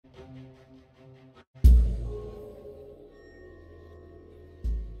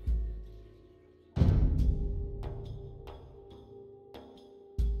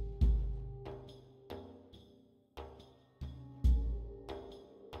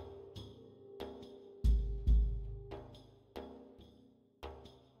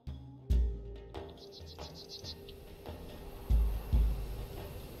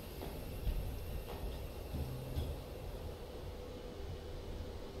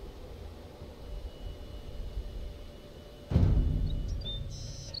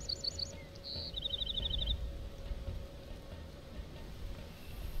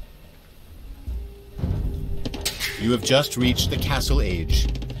You have just reached the castle age.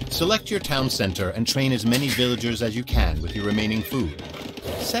 Select your town center and train as many villagers as you can with your remaining food.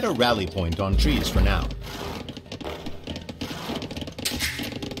 Set a rally point on trees for now.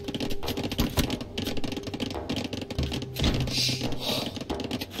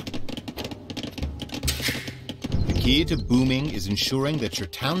 The key to booming is ensuring that your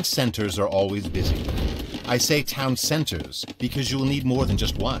town centers are always busy. I say town centers because you will need more than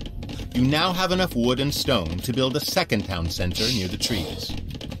just one. You now have enough wood and stone to build a second town center near the trees.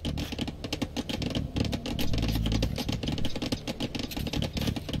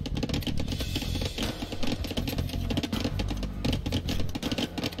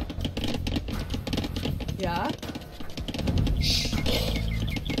 Ja?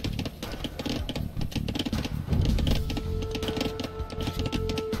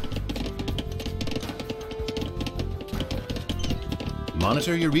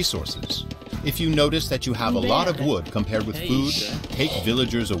 Monitor your resources. If you notice that you have a lot of wood compared with food, take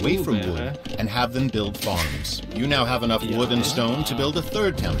villagers away from wood and have them build farms. You now have enough wood and stone to build a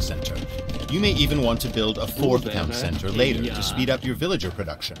third town center. You may even want to build a fourth town center later to speed up your villager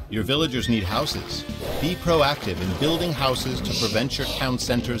production. Your villagers need houses. Be proactive in building houses to prevent your town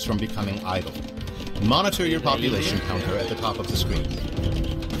centers from becoming idle. Monitor your population counter at the top of the screen.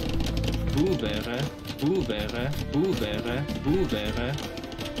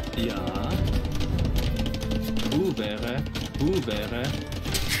 Ja.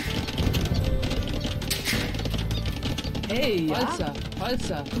 Hey, ja? Holzer,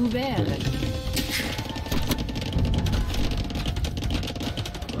 Holzer, Buvere.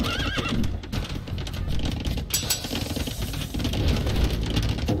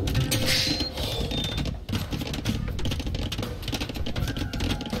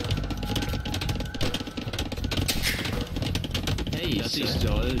 Hey, das ist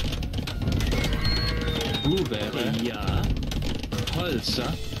toll. Buvere. Ja.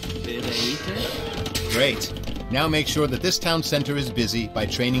 Holzer. Bereite. Great. Now make sure that this town center is busy by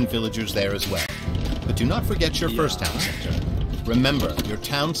training villagers there as well. But do not forget your first town center. Remember, your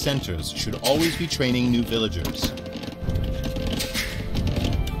town centers should always be training new villagers.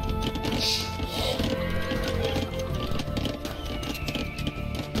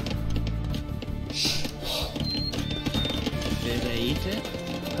 Bereite.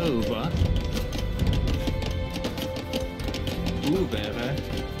 Over. Buvere.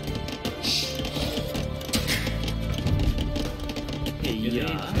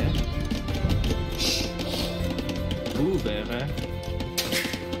 Ja. Buvere.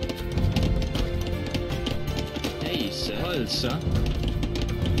 Heise. Holzer.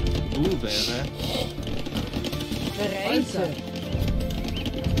 Buvere. Bereite.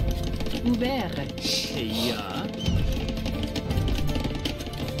 Buvere. Ja.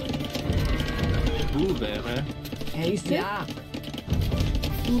 Buvere. Heise? Ja.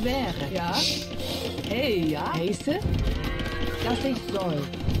 Buvere. Ja? Hey, ja? Heise? Das ich soll.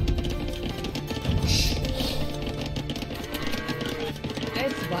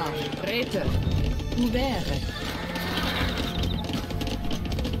 Es war Rete. Buvere.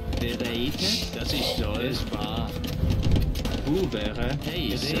 Bereite, das ich soll. Es war. Buvere.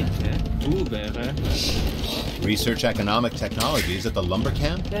 Heise. Buvere. Research economic technologies at the lumber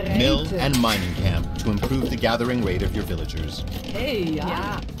camp, mill, and mining camp to improve the gathering rate of your villagers. Hey, ja?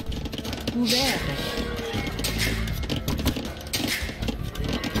 Ja. Buvere.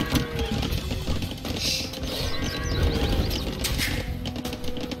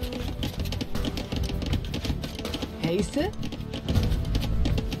 Heise?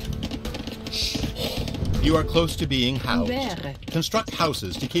 You are close to being housed. Construct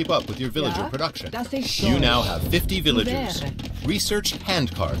houses to keep up with your villager production. You now have 50 villagers. Research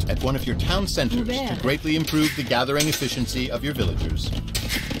handcart at one of your town centers to greatly improve the gathering efficiency of your villagers.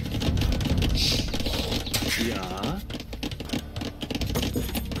 Ja.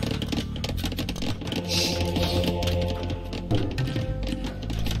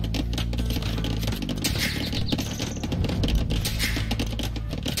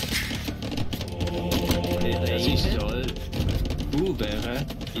 Das ist toll. Buvere.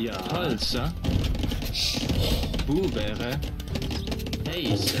 Ja. Holzer. Buvere.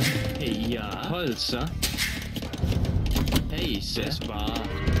 Heise. Ja. Holzer. Heise. Es war.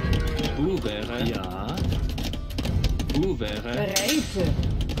 Buvere. Ja. Buvere. Bereite.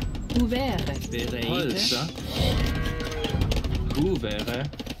 Buvere. Bereite. Holzer. Buvere.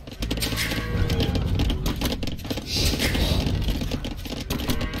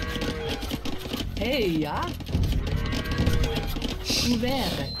 Hey, ja?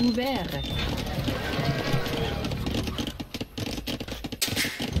 Buvere. Buvere.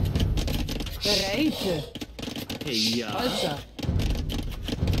 Bereite. Ja. Holzer.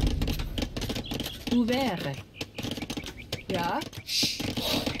 Ouvert. Ja.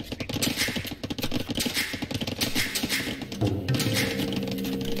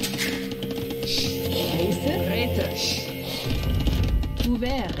 Heiße. Räte.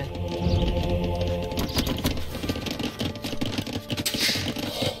 Ouvert.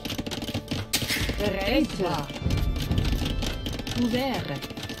 Bereit. Ouvert.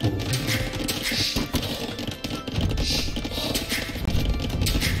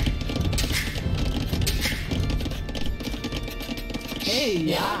 Hey,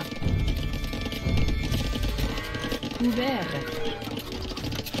 ja. Ouvert.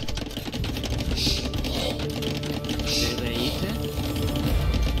 Bereit.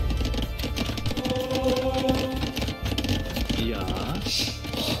 Ja.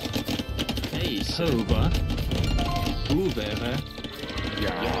 Hey, sober. Ouvert.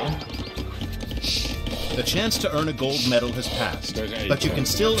 Ja. The chance to earn a gold medal has passed, but you can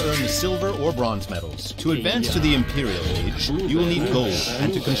still earn the silver or bronze medals. To advance to the Imperial Age, you will need gold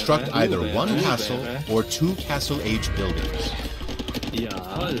and to construct either one castle or 2 Castle Age buildings. Ja.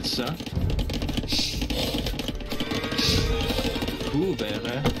 Holzer. Ouvert.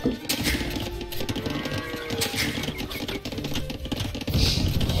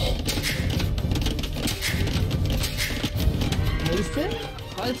 Heiße.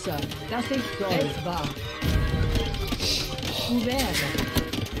 Holzer. Das ich soll. Es war. Ouvert.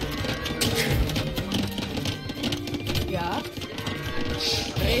 Ja.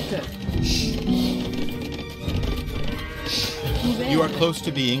 Räte. Ouvert. You are close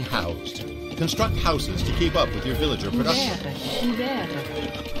to being housed. Construct houses to keep up with your villager production. Ouvert.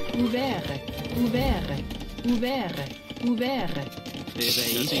 Ouvert. Ouvert. Ouvert. Ouvert.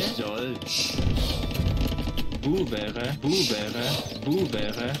 Bereit. Ich soll. Ouvert. Ouvert.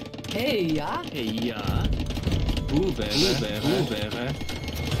 Ouvert. Hey, ja. Ja. Ouvert. Ouvert.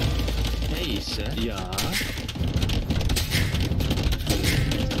 Heiße. Ja.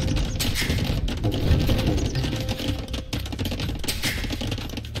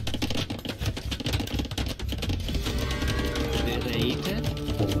 Bereit.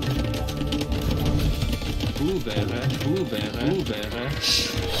 Ouvert. Ouvert. Ouvert.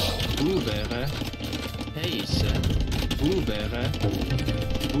 Ouvert. Heiße. Ouvert.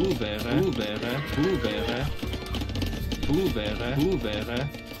 Ouvert. Ouvert. Ouvert. Ouvert. Ouvert.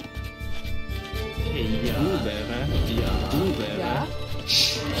 Ja. Ouvert. Ja. Ouvert. Ja.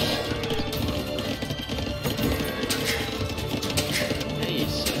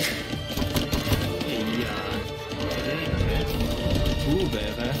 Heiße. Ja.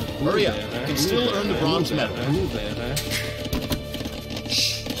 Ouvert. Hurry up. You can still earn the bronze medal. Ouvert.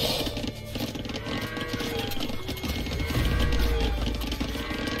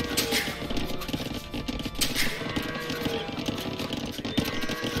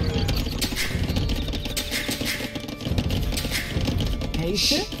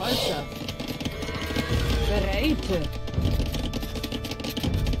 Heiße. Holzer. Bereit.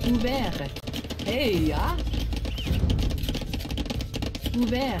 Ouvert. Hey, ja.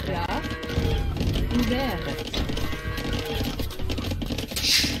 Ouvert. Ja. Ouvert.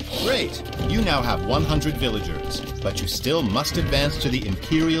 Great! You now have 100 villagers, but you still must advance to the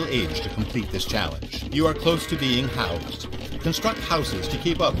Imperial Age to complete this challenge. You are close to being housed. Construct houses to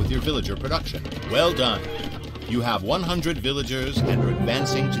keep up with your villager production. Well done! You have 100 villagers and are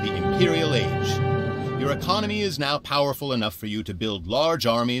advancing to the Imperial Age. Your economy is now powerful enough for you to build large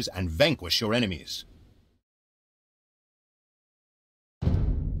armies and vanquish your enemies.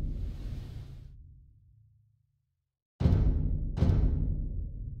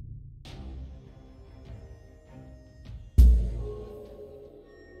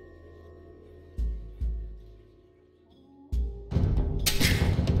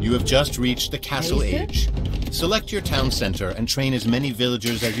 You have just reached the Castle Age. Select your town center and train as many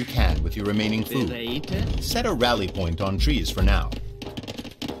villagers as you can with your remaining food. Bereit. Set a rally point on trees for now.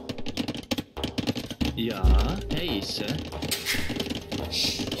 Ja. Heiße.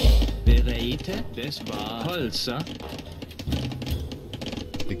 Bereit. Das war Holzer.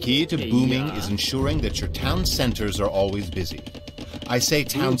 The key to booming Yeah. is ensuring that your town centers are always busy. I say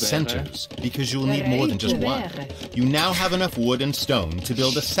town centers because you'll need more than just one. You now have enough wood and stone to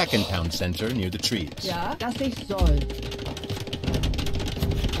build a second town center near the trees. Ja, das ich soll.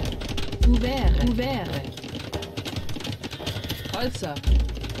 Ouvert. Ouvert. Holzer.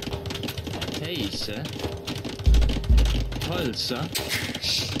 Heiße. Holzer.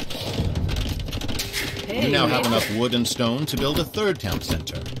 Hey, You now have ja. enough wood and stone to build a third town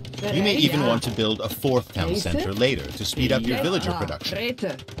center. You may even want to build a fourth town center later to speed up your villager production.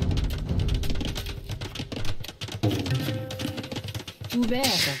 Räte.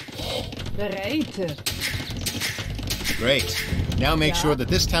 Ouvert. Bereite. Great. Now make sure that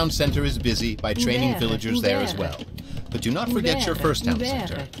this town center is busy by training Ouvert, villagers there as ouvert. well. But do not forget your Ouvert, first town ouvert.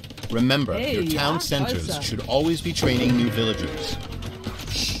 center. Remember, Hey, your town ja, centers also. should always be training new villagers.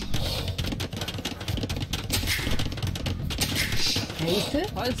 Heiße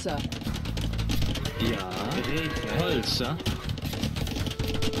Holzer. Ja, Holzer.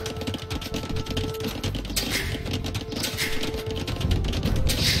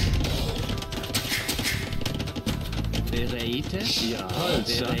 Bereite, ja,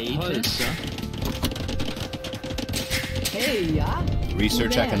 Holzer, Holzer. Hey, ja.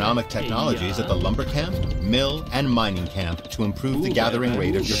 Research Ouvert. economic technologies at the lumber camp, mill, and mining camp to improve the gathering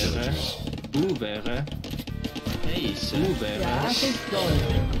rate of your villagers. Ouvert. Heiße, Ja, Ouvert. das ist Gold.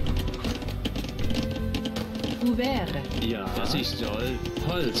 Ouvert. Ja, das ist toll.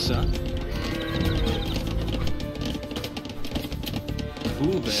 Holzer.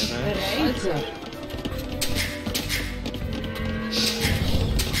 Ouvert. Bereite.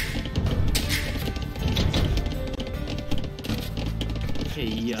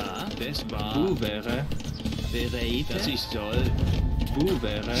 Ja, das war Ouvert. Bereite. Das ist toll.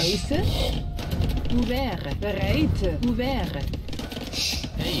 Ouvert. Heiße. Ouvert. Bereite. Ouvert.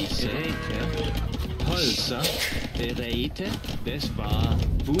 Heiße. Holzer. Bereite. Das war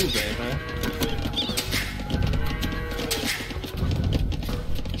Ouvert.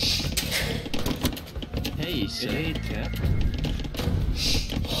 Heiße.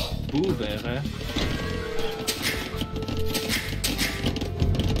 Ouvert.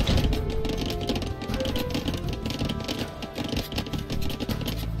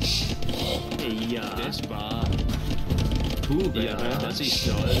 Ja, das war Ouvert. Ja, das ist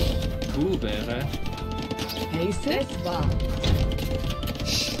toll. Ouvert. Heiße. Das war.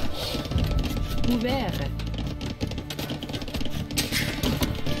 Ouvert.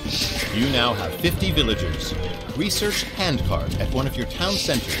 You now have 50 villagers. Research handcart at one of your town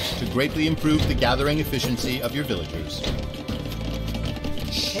centers to greatly improve the gathering efficiency of your villagers.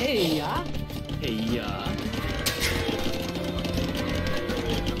 Hey, ja. Ja,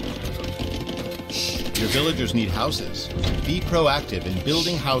 Your villagers need houses. Be proactive in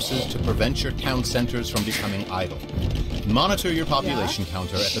building houses to prevent your town centers from becoming idle. Monitor your population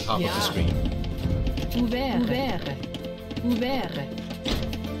counter at the top of the Yeah. screen. Ouvert. Ouvert. Ouvert.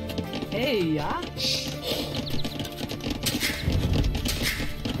 Hey, ja.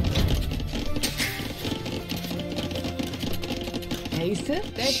 Heiße.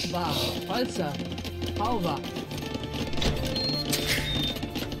 Das war. Holzer. Hauber.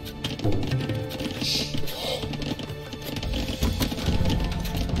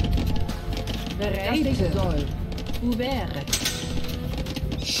 Bereite. Soll. Ouvert.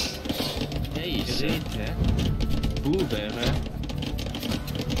 Heiße. Ouvert.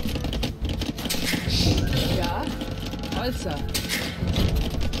 Ja. Holzer.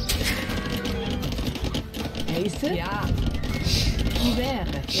 Heiße? Ja.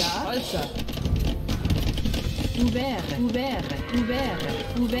 Ouvert. Ja. Holzer. Ouvert. Ouvert. Ouvert.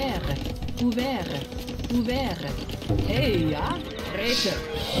 Ouvert. Ouvert. Ouvert. Hey, ja. Rete.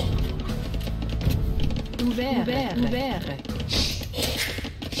 Ouvert. Ouvert. Ouvert.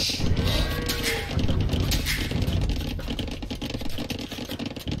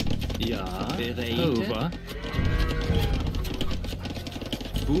 Ja, bereite. Over.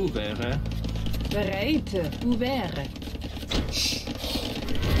 Ouvert. Bereite. Ouvert.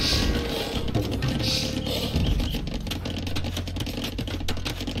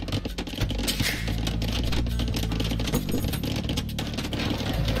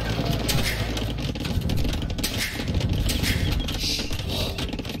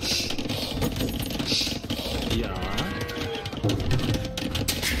 Ja,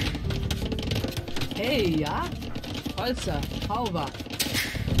 Hey, ja. Holzer. Hauber.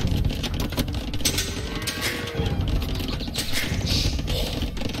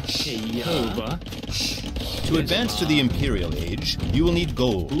 ja. Over. To advance to the Imperial Age, you will need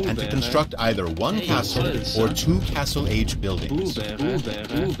gold and to construct either one castle or two Castle Age buildings. Ouvert.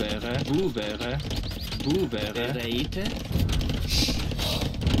 Ouvert. Ouvert. Ouvert. Ouvert. Bereite.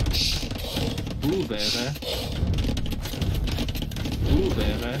 Ouvert.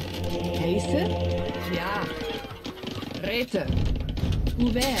 Ouvert. Heiße? Ja. Rete.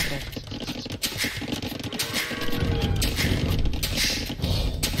 Ouvert.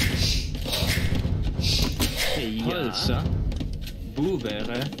 Holzer.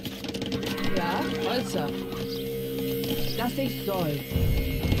 Ouvert. Ja. Holzer. Das ist Gold.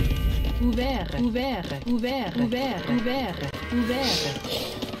 Ouvert. Ouvert. Ouvert. Ouvert. Ouvert. Ouvert.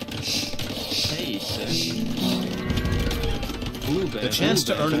 Heiße. The chance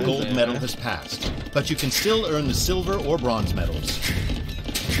to earn a gold medal has passed, but you can still earn the silver or bronze medals.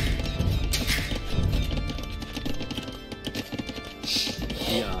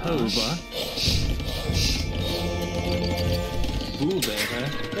 Over.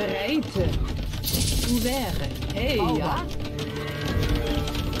 Ouvert. Bereid. Ouvert. Hey, ja.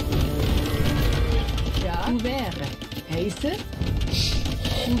 Ja. Ouvert. Heisse.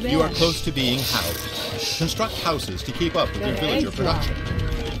 Ouvert. You are close to being housed. Construct houses to keep up with your villager production.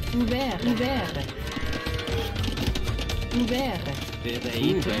 Ouvert. Ouvert. Ouvert.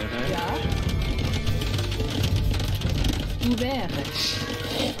 Bereid. Ja. Ouvert.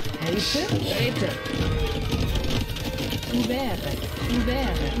 Heisse. Bereid. Ouvert.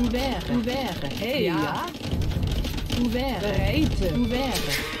 Ouvert. Ouvert. Ouvert. Hey, ja. Ouvert. Bereid. Ouvert.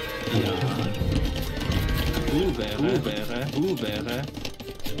 Ja. Ouvert. Ouvert. Ouvert.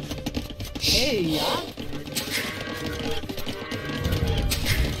 Hey, ja.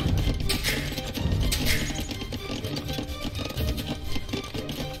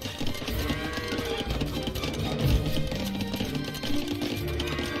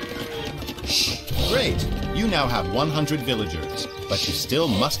 Great! You now have 100 villagers, but you still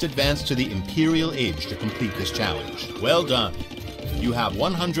must advance to the Imperial Age to complete this challenge. Well done! You have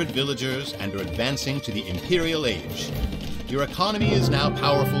 100 villagers and are advancing to the Imperial Age. Your economy is now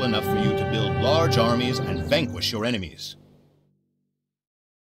powerful enough for you to build large armies and vanquish your enemies.